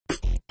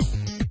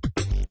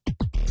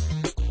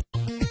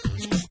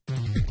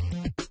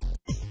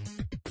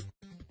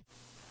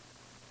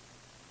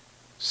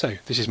So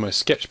this is my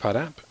Sketchpad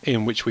app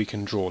in which we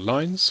can draw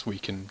lines, we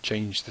can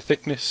change the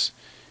thickness,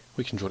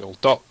 we can draw little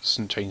dots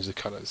and change the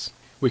colours.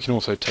 We can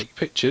also take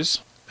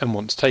pictures, and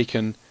once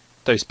taken,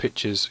 those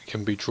pictures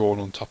can be drawn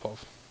on top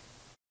of.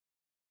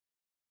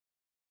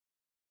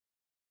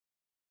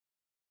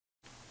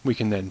 We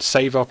can then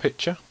save our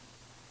picture,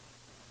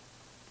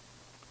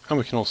 and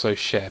we can also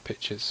share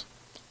pictures.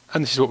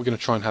 And this is what we're going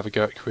to try and have a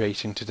go at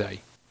creating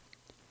today.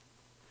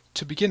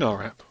 To begin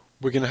our app,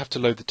 we're going to have to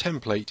load the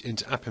template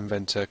into App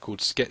Inventor called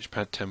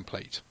Sketchpad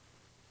Template.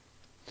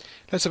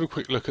 Let's have a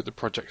quick look at the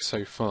project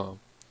so far.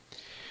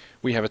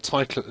 We have a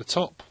title at the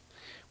top,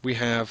 we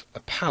have a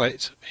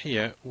palette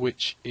here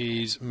which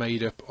is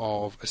made up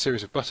of a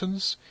series of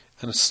buttons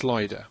and a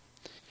slider.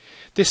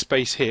 This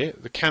space here,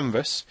 the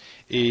canvas,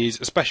 is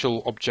a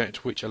special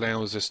object which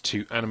allows us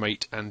to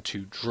animate and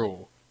to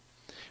draw.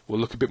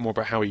 We'll look a bit more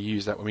about how we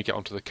use that when we get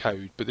onto the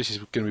code, but this is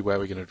going to be where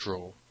we're going to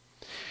draw.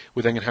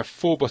 We're then going to have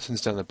 4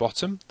 buttons down the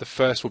bottom. The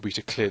first will be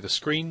to clear the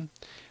screen,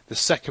 the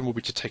second will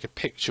be to take a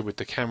picture with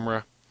the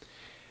camera,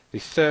 the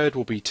third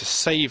will be to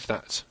save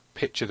that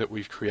picture that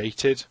we've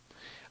created,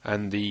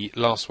 and the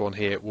last one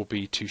here will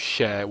be to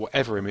share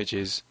whatever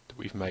images that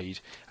we've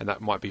made, and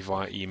that might be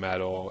via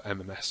email or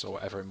MMS or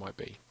whatever it might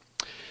be.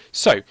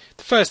 So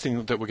the first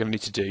thing that we're going to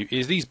need to do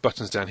is these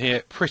buttons down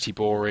here, pretty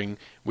boring.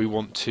 We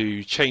want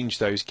to change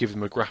those, give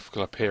them a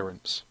graphical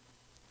appearance.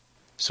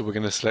 So we're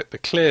going to select the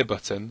clear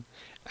button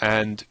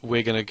and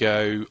we're going to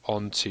go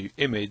on to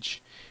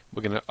image,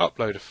 we're going to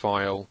upload a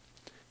file,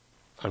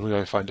 and we're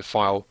going to find a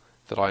file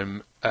that I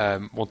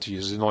want to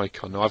use as an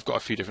icon. Now I've got a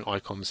few different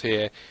icons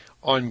here.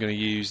 I'm going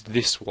to use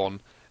this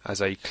one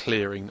as a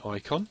clearing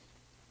icon.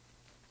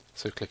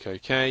 So click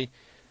OK,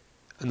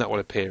 and that will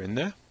appear in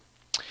there.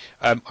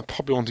 I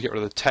probably want to get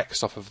rid of the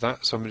text off of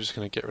that, so I'm just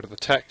going to get rid of the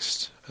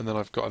text, and then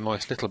I've got a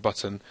nice little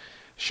button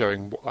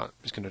showing what that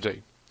is going to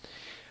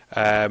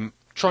do.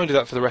 Try and do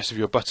that for the rest of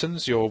your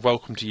buttons. You're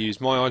welcome to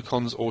use my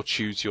icons or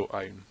choose your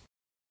own.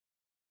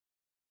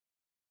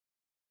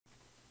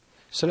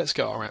 So let's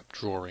get our app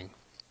drawing.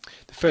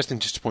 The first thing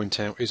just to point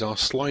out is our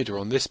slider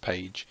on this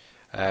page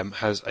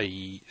has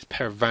a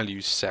pair of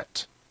values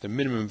set. The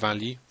minimum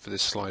value for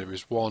this slider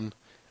is 1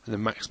 and the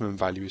maximum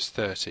value is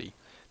 30.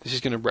 This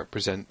is going to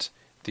represent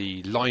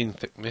the line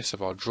thickness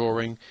of our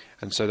drawing,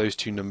 and so those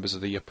two numbers are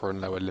the upper and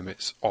lower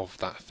limits of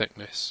that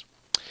thickness.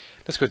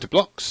 Let's go to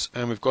blocks,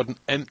 and we've got an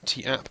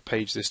empty app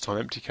page this time,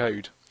 empty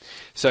code.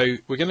 So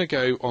we're going to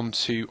go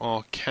onto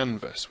our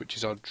canvas, which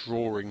is our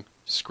drawing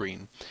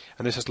screen,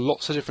 and this has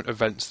lots of different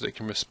events that it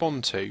can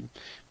respond to,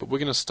 but we're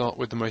going to start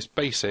with the most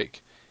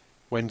basic,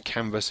 when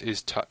canvas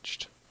is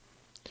touched.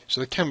 So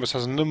the canvas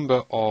has a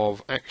number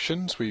of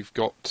actions. We've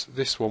got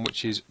this one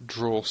which is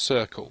draw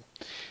circle.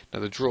 Now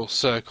the draw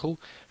circle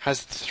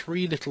has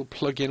 3 little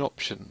plug-in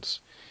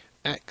options,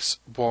 X,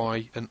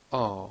 Y and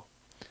R.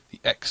 The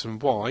X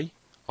and Y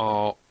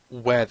are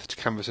where the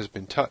canvas has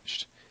been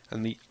touched,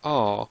 and the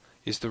R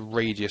is the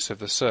radius of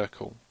the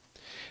circle.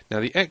 Now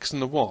the X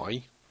and the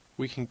Y,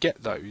 we can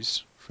get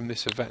those from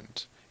this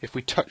event. If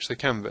we touch the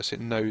canvas, it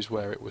knows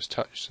where it was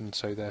touched, and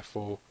so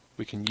therefore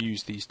we can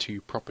use these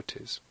 2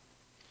 properties.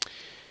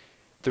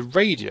 The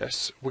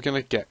radius we're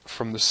going to get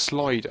from the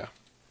slider.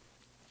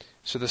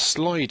 So the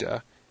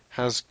slider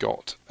has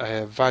got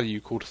a value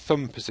called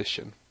thumb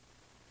position,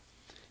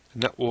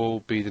 and that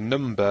will be the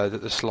number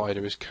that the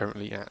slider is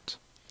currently at.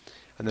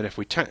 And then if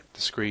we tap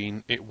the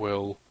screen, it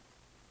will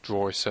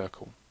draw a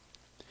circle.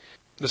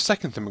 The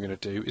second thing we're going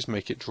to do is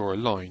make it draw a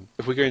line.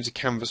 If we go into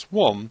canvas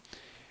 1,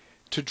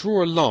 to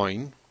draw a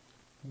line,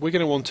 we're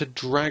going to want to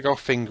drag our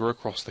finger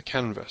across the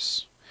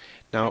canvas.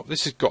 Now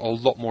this has got a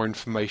lot more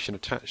information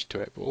attached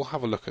to it, but we'll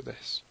have a look at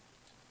this.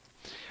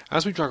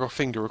 As we drag our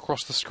finger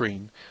across the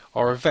screen,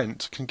 our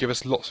event can give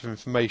us lots of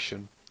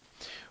information.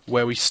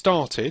 Where we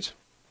started,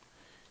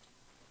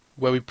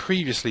 where we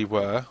previously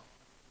were,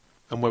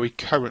 and where we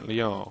currently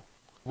are.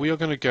 We are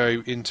going to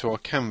go into our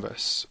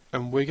canvas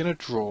and we're going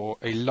to draw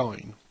a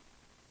line.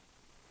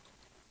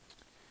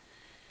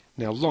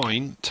 Now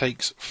line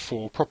takes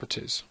 4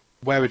 properties.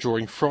 Where we're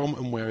drawing from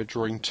and where we're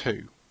drawing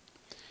to.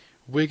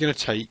 We're going to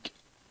take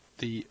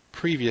the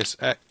previous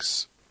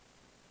X,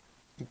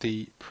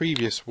 the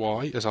previous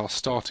Y as our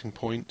starting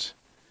point,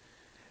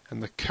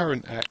 and the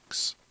current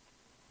X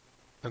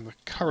and the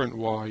current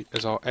Y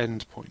as our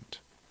end point.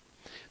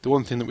 The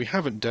one thing that we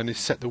haven't done is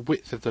set the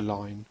width of the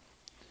line.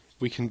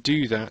 We can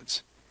do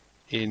that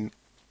in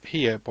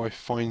here by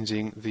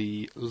finding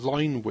the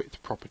line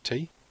width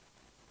property,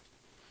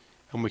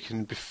 and we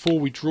can, before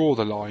we draw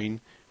the line,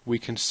 we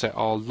can set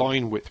our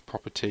line width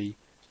property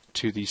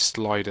to the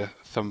slider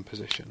thumb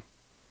position.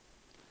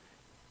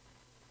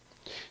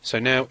 So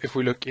now if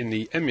we look in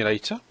the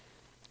emulator,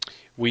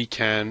 we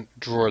can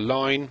draw a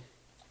line,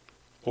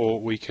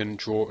 or we can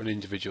draw an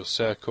individual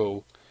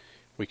circle.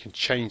 We can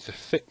change the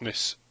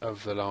thickness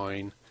of the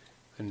line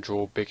and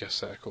draw bigger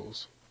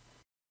circles.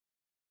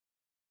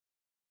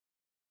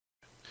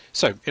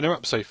 So in our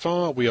app so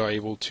far, we are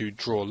able to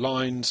draw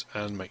lines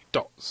and make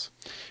dots.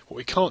 What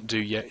we can't do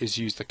yet is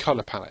use the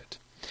colour palette.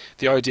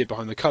 The idea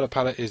behind the colour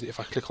palette is that if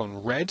I click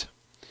on red,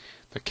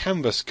 The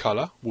canvas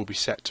colour will be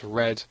set to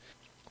red,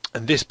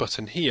 and this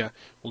button here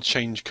will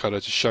change colour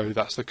to show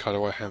that's the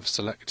colour I have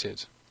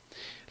selected.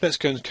 Let's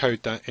go and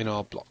code that in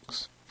our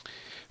blocks.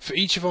 For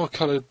each of our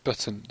coloured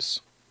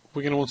buttons,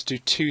 we're going to want to do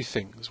two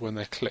things when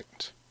they're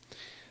clicked.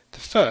 The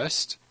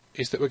first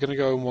is that we're going to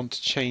go and want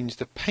to change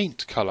the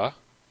paint colour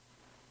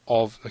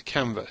of the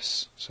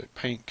canvas. So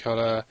paint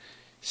colour,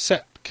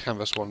 set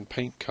canvas 1,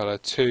 paint colour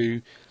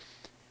 2,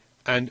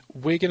 and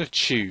we're going to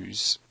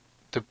choose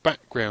the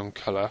background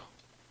colour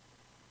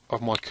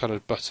of my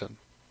coloured button.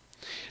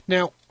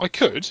 Now I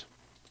could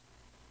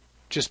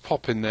just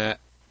pop in there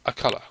a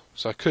colour,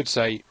 so I could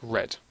say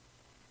red.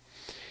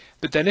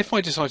 But then if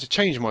I decide to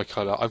change my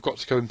colour, I've got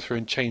to go through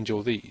and change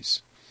all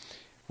these.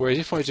 Whereas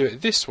if I do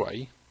it this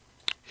way,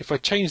 if I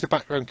change the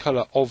background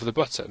colour of the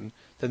button,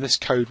 then this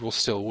code will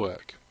still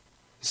work.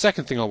 The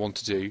second thing I want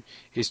to do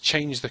is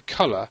change the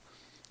colour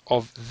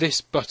of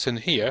this button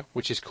here,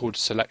 which is called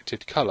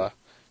selected colour,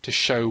 to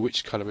show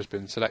which colour has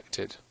been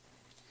selected.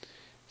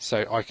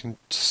 So I can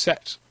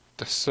set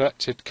the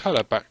selected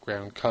colour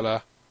background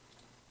colour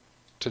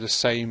to the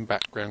same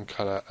background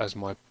colour as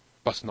my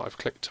button that I've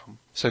clicked on.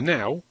 So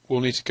now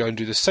we'll need to go and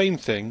do the same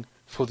thing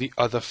for the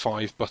other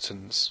 5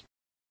 buttons.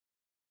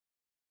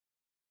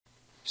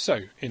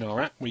 So in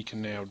our app we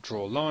can now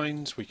draw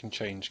lines, we can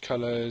change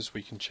colours,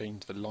 we can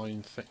change the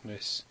line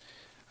thickness,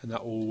 and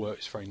that all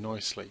works very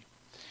nicely.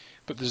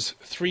 But there's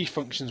 3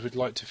 functions we'd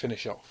like to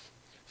finish off.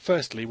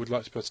 Firstly, we'd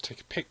like to be able to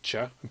take a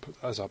picture and put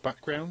that as our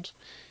background.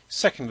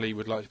 Secondly,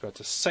 we'd like to be able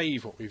to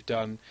save what we've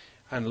done.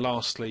 And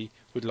lastly,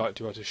 we'd like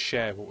to be able to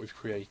share what we've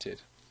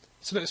created.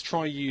 So let's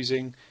try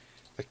using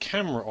the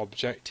camera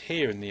object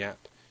here in the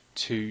app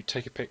to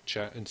take a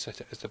picture and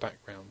set it as the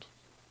background.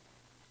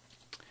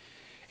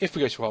 If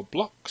we go to our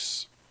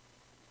blocks,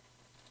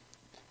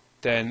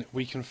 then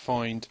we can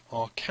find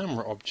our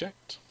camera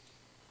object.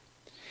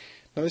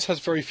 Now this has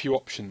very few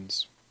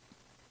options,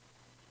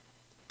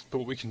 but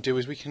what we can do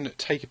is we can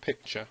take a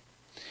picture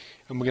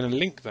and we're going to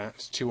link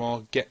that to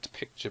our Get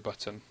Picture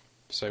button.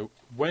 So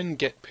when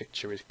Get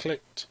Picture is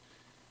clicked,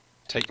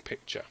 take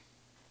picture.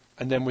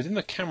 And then within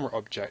the camera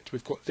object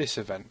we've got this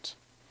event,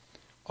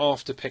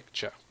 After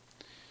Picture.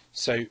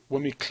 So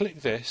when we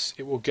click this,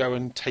 it will go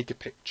and take a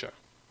picture.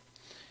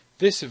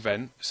 This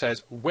event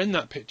says when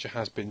that picture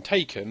has been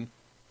taken,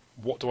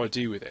 what do I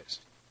do with it?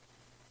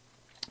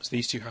 So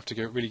these two have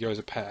to really go as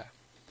a pair.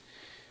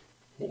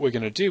 What we're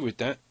going to do with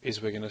that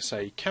is we're going to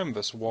say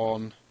canvas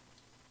 1,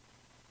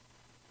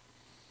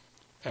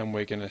 and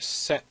we're going to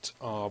set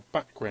our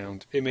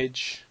background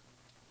image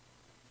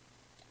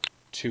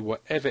to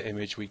whatever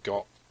image we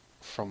got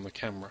from the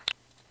camera.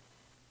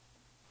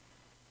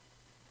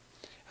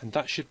 And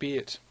that should be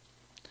it.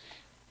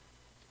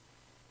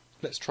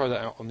 Let's try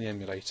that out on the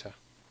emulator.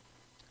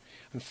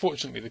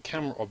 Unfortunately, the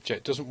camera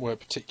object doesn't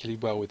work particularly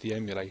well with the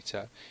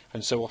emulator,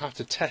 and so we'll have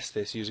to test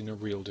this using a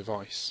real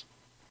device.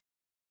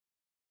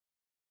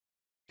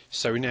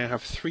 So we now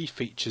have 3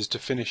 features to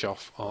finish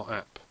off our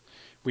app.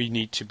 We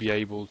need to be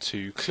able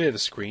to clear the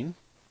screen,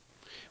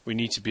 we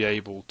need to be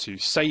able to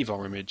save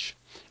our image,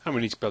 and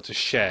we need to be able to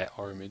share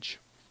our image.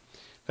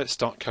 Let's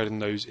start coding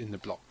those in the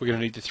block. We're going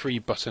to need the 3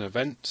 button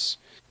events,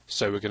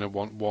 so we're going to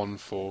want one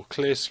for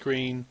clear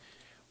screen,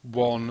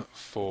 one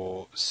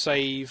for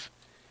save,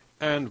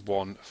 and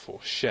one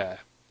for share.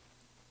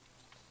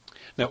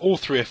 Now all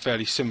 3 are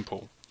fairly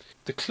simple.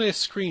 The clear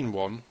screen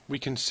one, we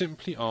can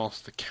simply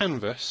ask the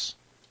canvas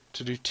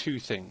to do 2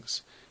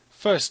 things.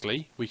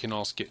 Firstly, we can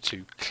ask it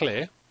to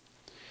clear,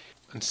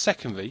 and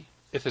secondly,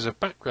 if there's a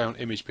background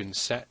image been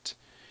set,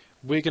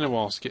 we're going to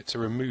ask it to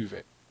remove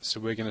it. So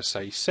we're going to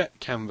say set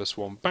canvas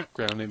 1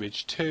 background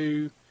image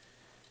 2,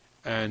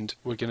 and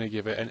we're going to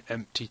give it an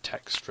empty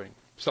text string.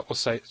 So that will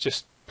say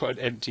just put an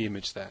empty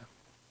image there.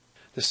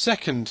 The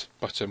second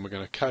button we're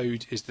going to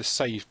code is the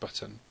save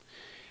button.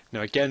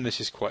 Now again, this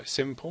is quite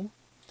simple.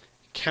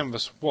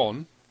 Canvas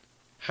 1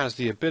 has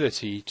the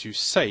ability to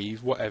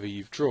save whatever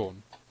you've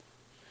drawn.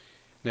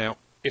 Now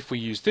if we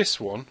use this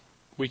one,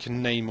 we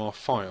can name our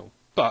file,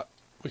 but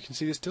we can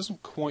see this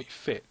doesn't quite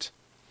fit.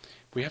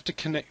 We have to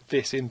connect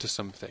this into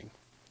something,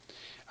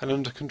 and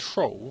under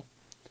control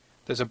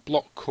there's a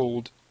block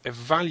called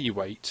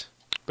evaluate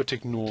but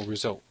ignore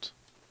result.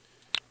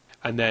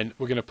 And then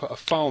we're going to put a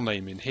file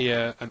name in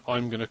here, and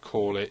I'm going to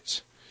call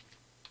it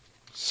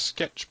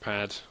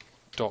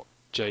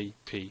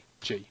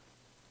sketchpad.jpg.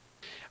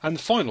 And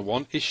the final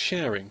one is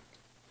sharing.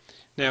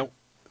 Now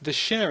the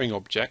sharing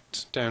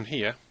object down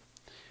here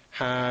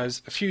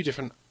has a few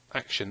different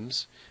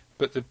actions,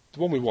 but the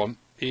one we want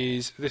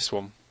is this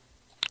one,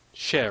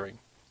 sharing.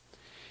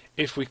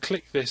 If we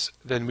click this,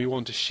 then we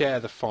want to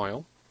share the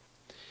file.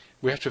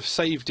 We have to have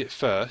saved it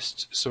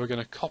first, so we're going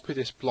to copy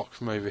this block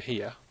from over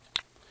here.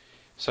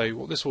 So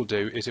what this will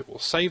do is it will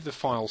save the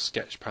file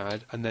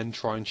Sketchpad and then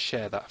try and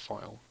share that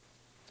file.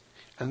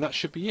 And that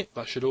should be it.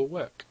 That should all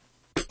work.